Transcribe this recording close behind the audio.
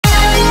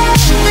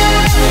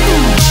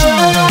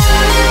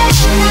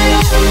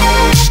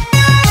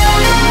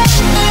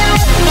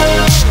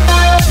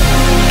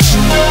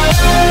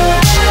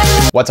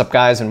What's up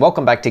guys, and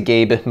welcome back to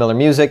Gabe Miller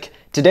Music.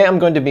 Today I'm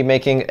going to be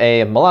making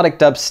a melodic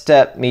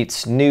dubstep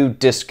meets new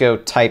disco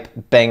type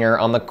banger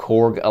on the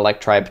Korg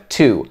Electribe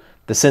 2,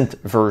 the synth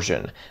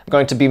version. I'm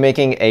going to be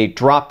making a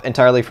drop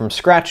entirely from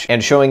scratch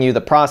and showing you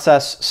the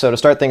process. So to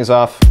start things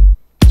off,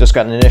 just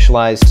got an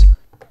initialized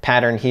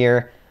pattern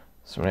here.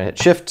 So I'm gonna hit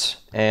Shift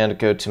and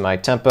go to my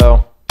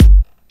tempo.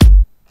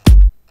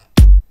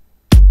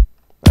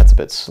 That's a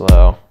bit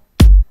slow.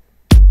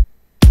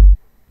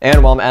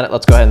 And while I'm at it,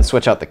 let's go ahead and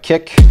switch out the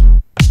kick.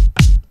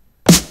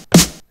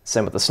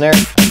 Same with the snare.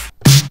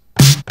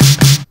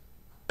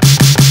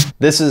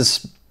 This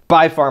is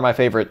by far my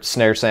favorite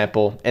snare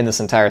sample in this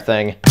entire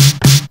thing.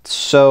 It's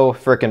so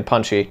freaking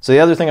punchy. So the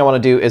other thing I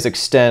want to do is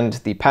extend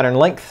the pattern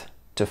length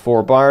to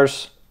 4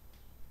 bars.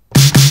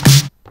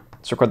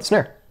 Let's record the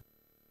snare.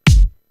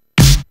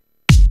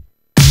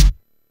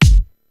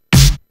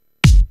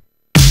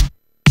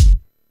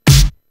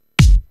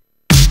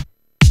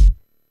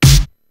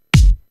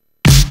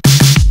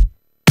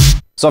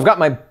 So I've got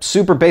my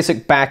super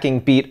basic backing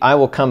beat. I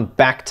will come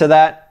back to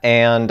that,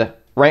 and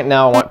right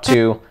now I want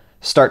to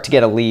start to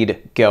get a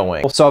lead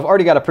going. So I've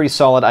already got a pretty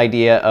solid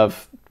idea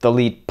of the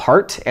lead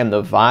part and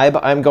the vibe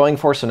I'm going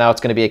for, so now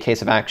it's going to be a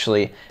case of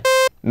actually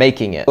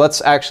making it.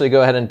 Let's actually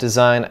go ahead and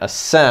design a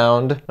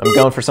sound. I'm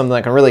going for something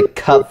that can really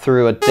cut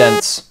through a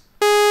dense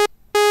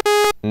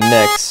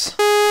mix.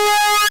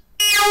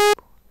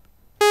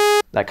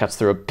 That cuts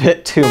through a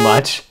bit too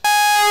much.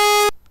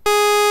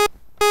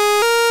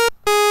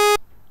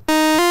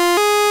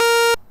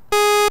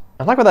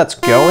 I like where that's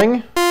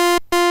going.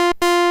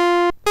 And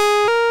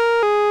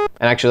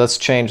actually, let's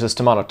change this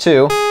to mono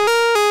 2,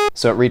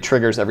 so it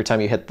re-triggers every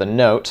time you hit the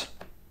note.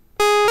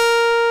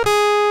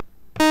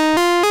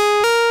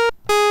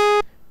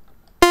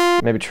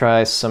 Maybe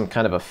try some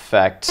kind of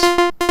effect.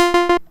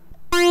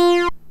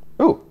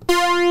 Ooh.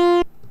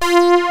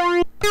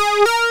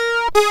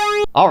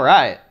 All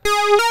right.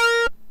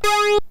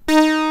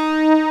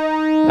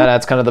 That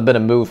adds kind of the bit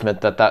of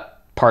movement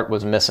that part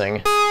was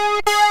missing.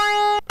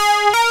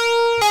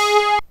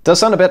 Does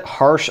sound a bit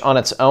harsh on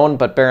its own,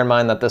 but bear in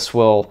mind that this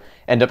will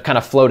end up kind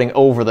of floating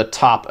over the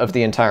top of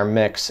the entire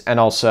mix, and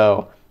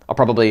also I'll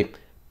probably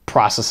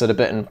process it a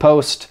bit in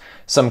post,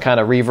 some kind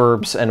of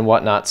reverbs and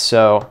whatnot.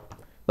 So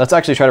let's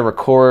actually try to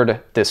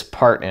record this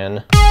part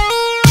in.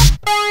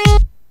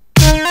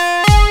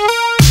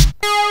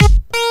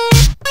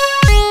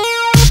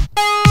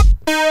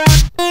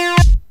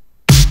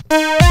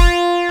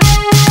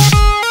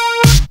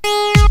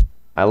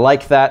 I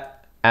like that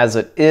as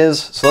it is,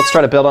 so let's try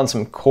to build on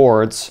some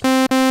chords.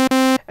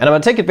 And I'm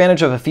going to take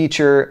advantage of a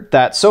feature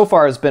that so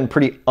far has been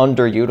pretty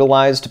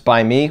underutilized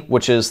by me,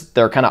 which is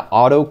their kind of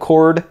auto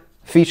chord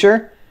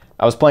feature.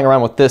 I was playing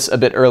around with this a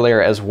bit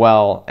earlier as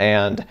well,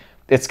 and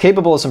it's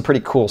capable of some pretty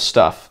cool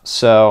stuff.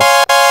 So,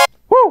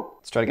 woo!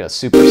 Let's try to get a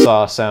super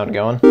saw sound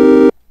going.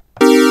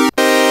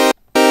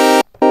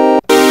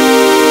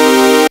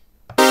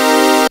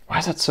 Why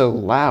is that so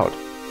loud?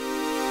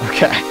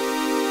 Okay.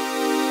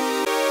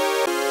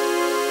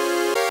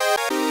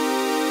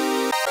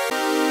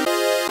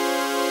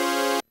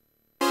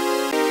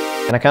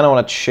 And I kind of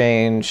want to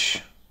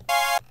change.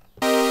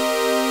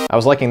 I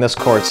was liking this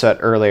chord set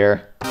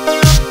earlier.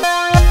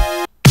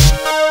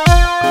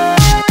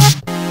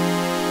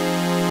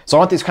 So I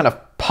want these kind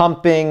of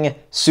pumping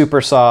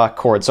super saw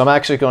chords. So I'm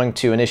actually going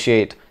to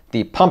initiate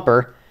the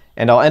pumper,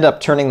 and I'll end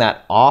up turning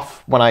that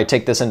off when I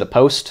take this into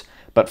post.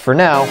 But for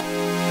now,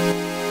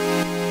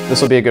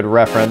 this will be a good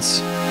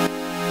reference.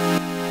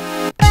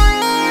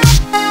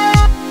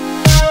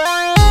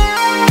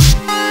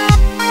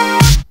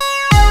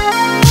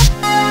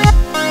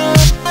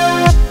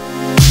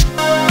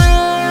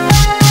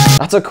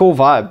 That's a cool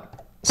vibe.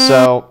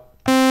 So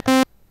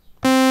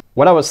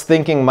what I was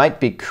thinking might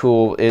be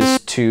cool is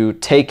to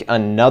take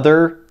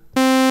another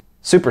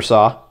super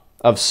saw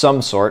of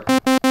some sort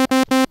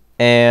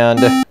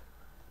and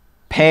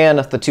pan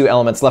the 2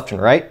 elements left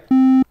and right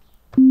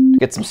to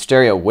get some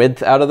stereo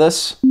width out of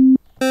this.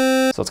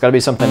 So it's got to be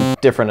something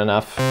different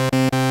enough.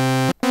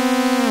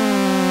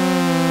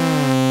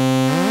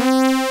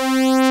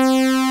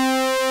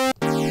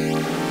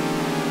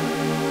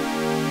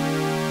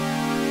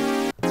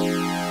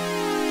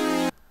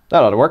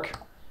 That ought to work.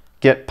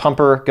 Get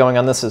pumper going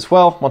on this as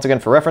well, once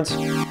again for reference.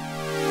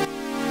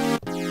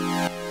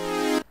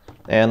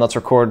 And let's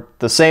record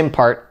the same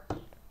part,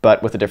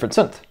 but with a different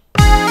synth.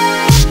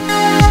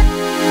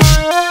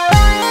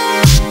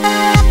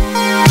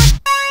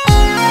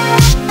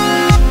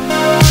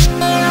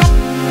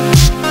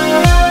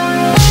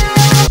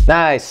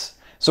 Nice!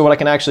 So what I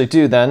can actually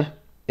do then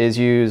is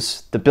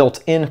use the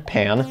built-in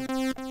pan.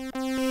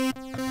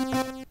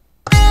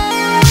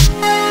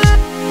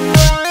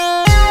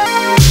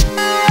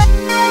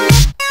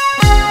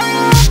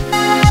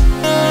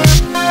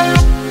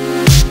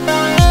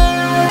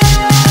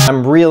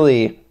 I'm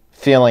really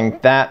feeling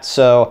that.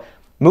 So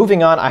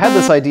moving on, I had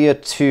this idea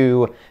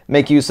to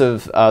make use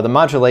of the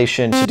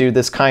modulation to do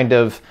this kind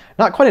of,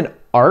 not quite an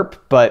ARP,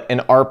 but an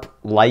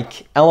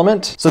ARP-like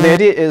element. So the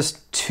idea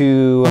is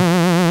to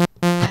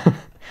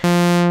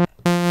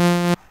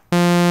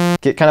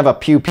get kind of a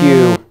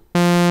pew-pew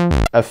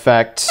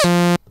effect.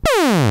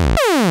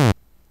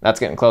 That's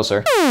getting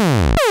closer.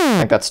 I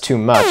think that's too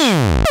much.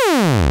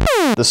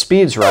 The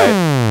speed's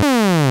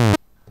right.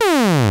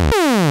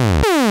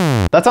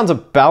 That sounds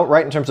about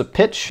right in terms of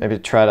pitch. Maybe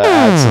try to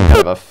add some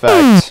kind of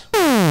effect.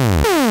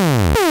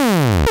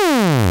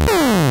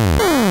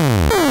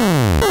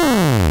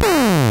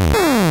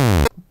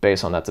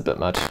 Bass on that's a bit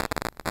much.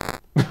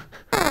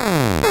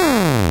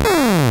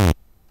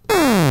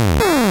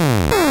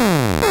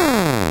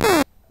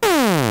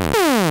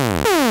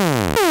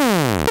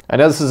 I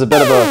know this is a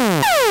bit of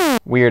a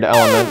weird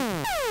element,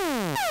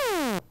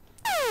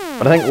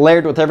 but I think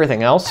layered with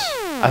everything else,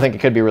 I think it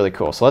could be really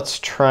cool. So let's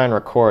try and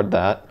record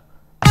that.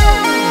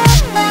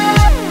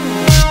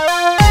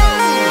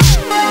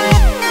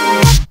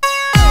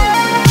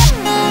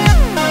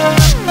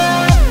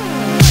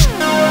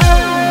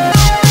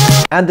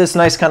 Add this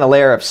nice kind of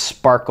layer of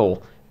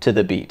sparkle to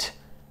the beat,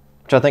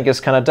 which I think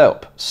is kind of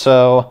dope.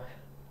 So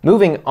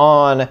moving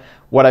on,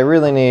 what I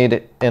really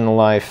need in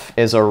life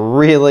is a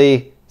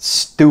really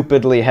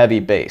stupidly heavy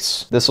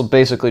bass. This will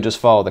basically just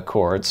follow the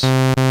chords.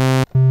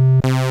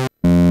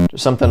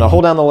 Just something to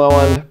hold down the low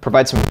end,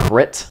 provide some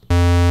grit.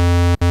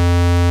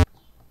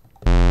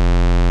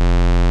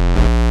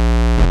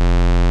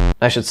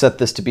 I should set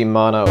this to be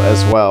mono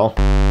as well.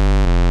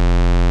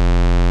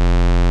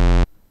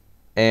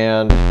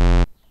 And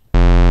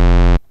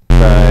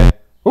try,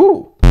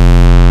 ooh,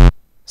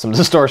 some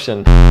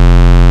distortion.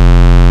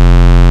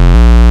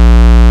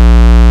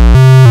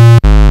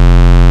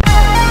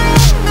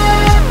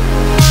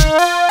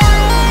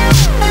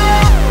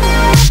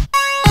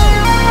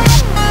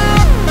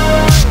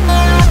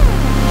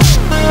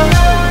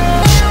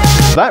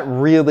 So that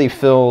really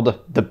filled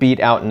the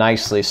beat out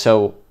nicely.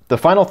 So the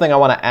final thing I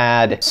want to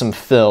add some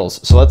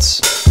fills. So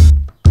let's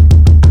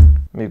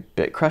maybe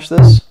bit crush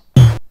this.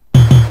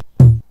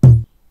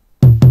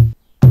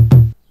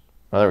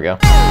 Oh, there we go.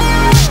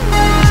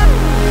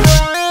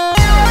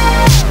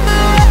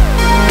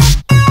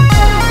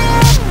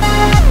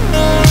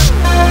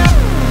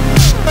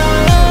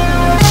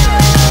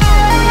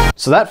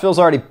 So that fill's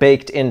already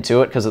baked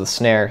into it because of the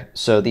snare.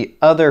 So the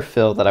other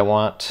fill that I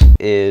want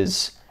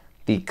is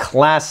the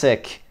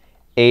classic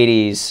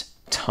 80s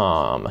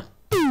tom.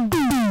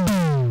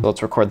 So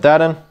let's record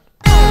that in.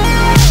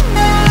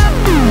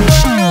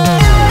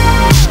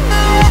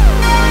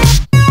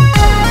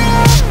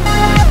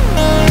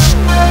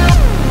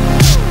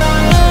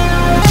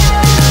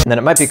 And then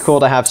it might be cool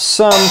to have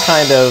some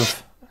kind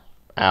of,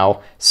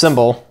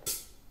 cymbal,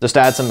 just to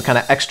add some kind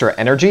of extra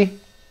energy.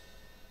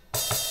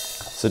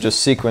 So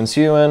just sequence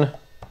you in.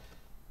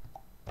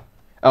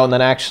 Oh, and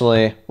then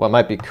actually, what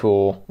might be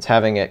cool is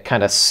having it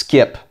kind of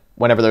skip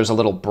whenever there's a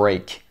little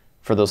break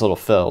for those little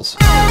fills.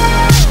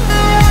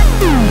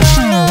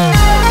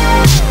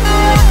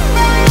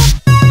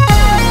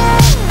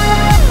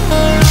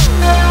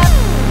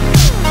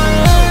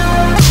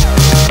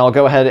 I'll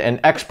go ahead and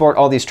export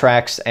all these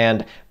tracks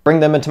and bring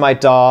them into my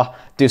DAW,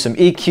 do some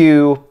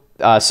EQ,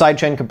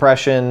 sidechain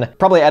compression,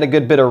 probably add a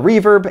good bit of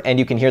reverb, and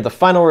you can hear the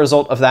final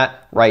result of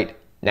that right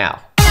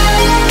now.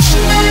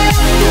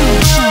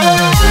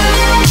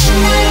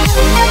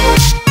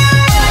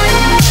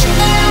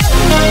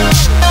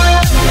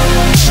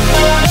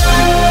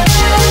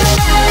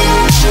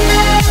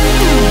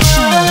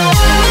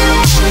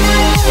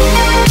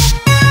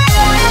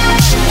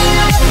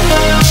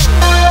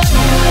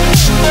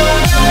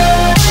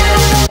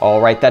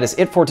 Alright, that is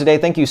it for today.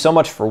 Thank you so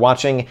much for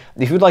watching.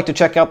 If you'd like to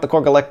check out the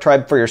Korg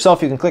Electribe for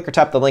yourself, you can click or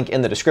tap the link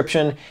in the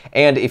description.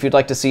 And if you'd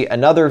like to see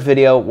another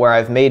video where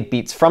I've made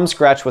beats from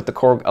scratch with the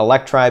Korg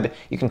Electribe,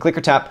 you can click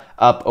or tap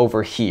up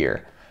over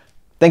here.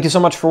 Thank you so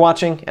much for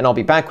watching, and I'll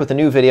be back with a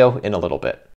new video in a little bit.